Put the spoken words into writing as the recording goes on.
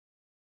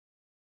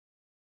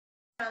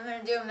I'm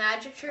going to do a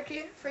magic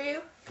trick for you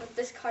with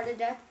this carded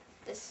deck.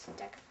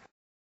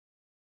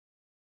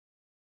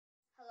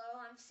 Hello,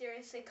 I'm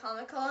Seriously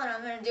Comical, and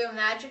I'm going to do a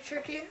magic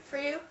trick for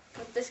you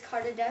with this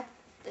carded deck.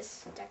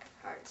 This deck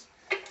of cards.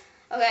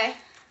 Okay,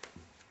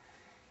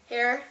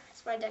 here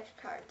is my deck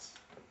of cards.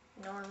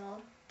 Normal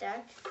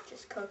deck,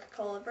 just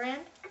Coca-Cola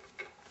brand.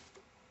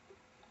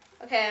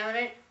 Okay, I'm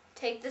going to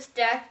take this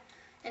deck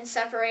and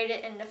separate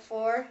it into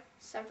 4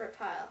 separate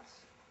piles.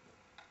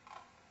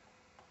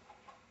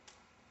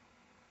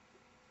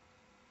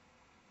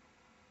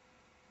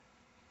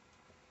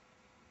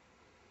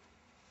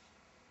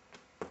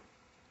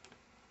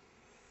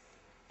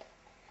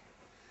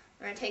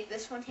 I'm going to take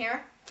this one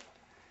here,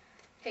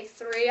 take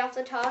 3 off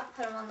the top,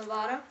 put them on the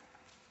bottom,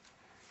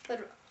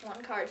 put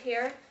 1 card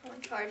here,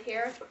 1 card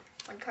here,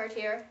 1 card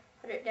here,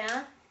 put it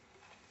down,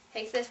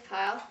 take this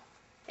pile,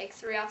 take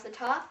 3 off the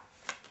top,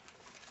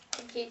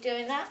 and keep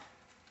doing that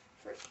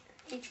for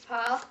each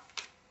pile.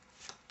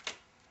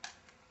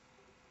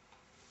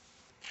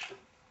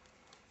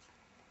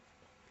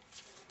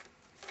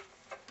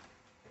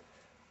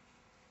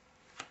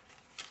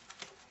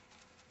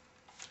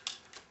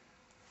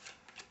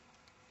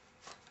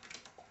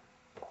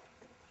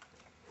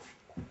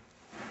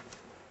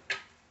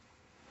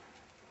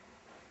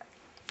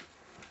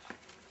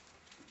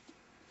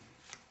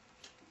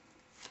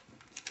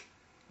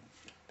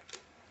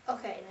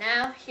 Okay,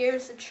 now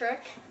here's the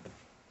trick.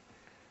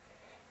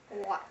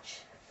 Watch.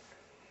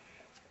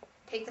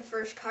 Take the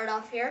first card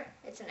off here,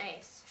 it's an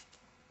ace.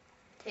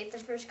 Take the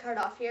first card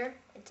off here,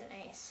 it's an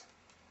ace.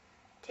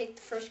 Take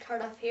the first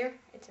card off here,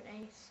 it's an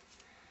ace.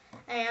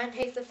 And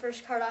take the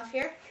first card off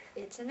here,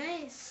 it's an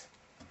ace.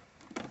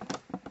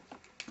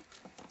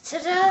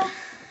 Ta-da!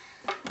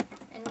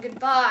 And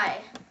goodbye.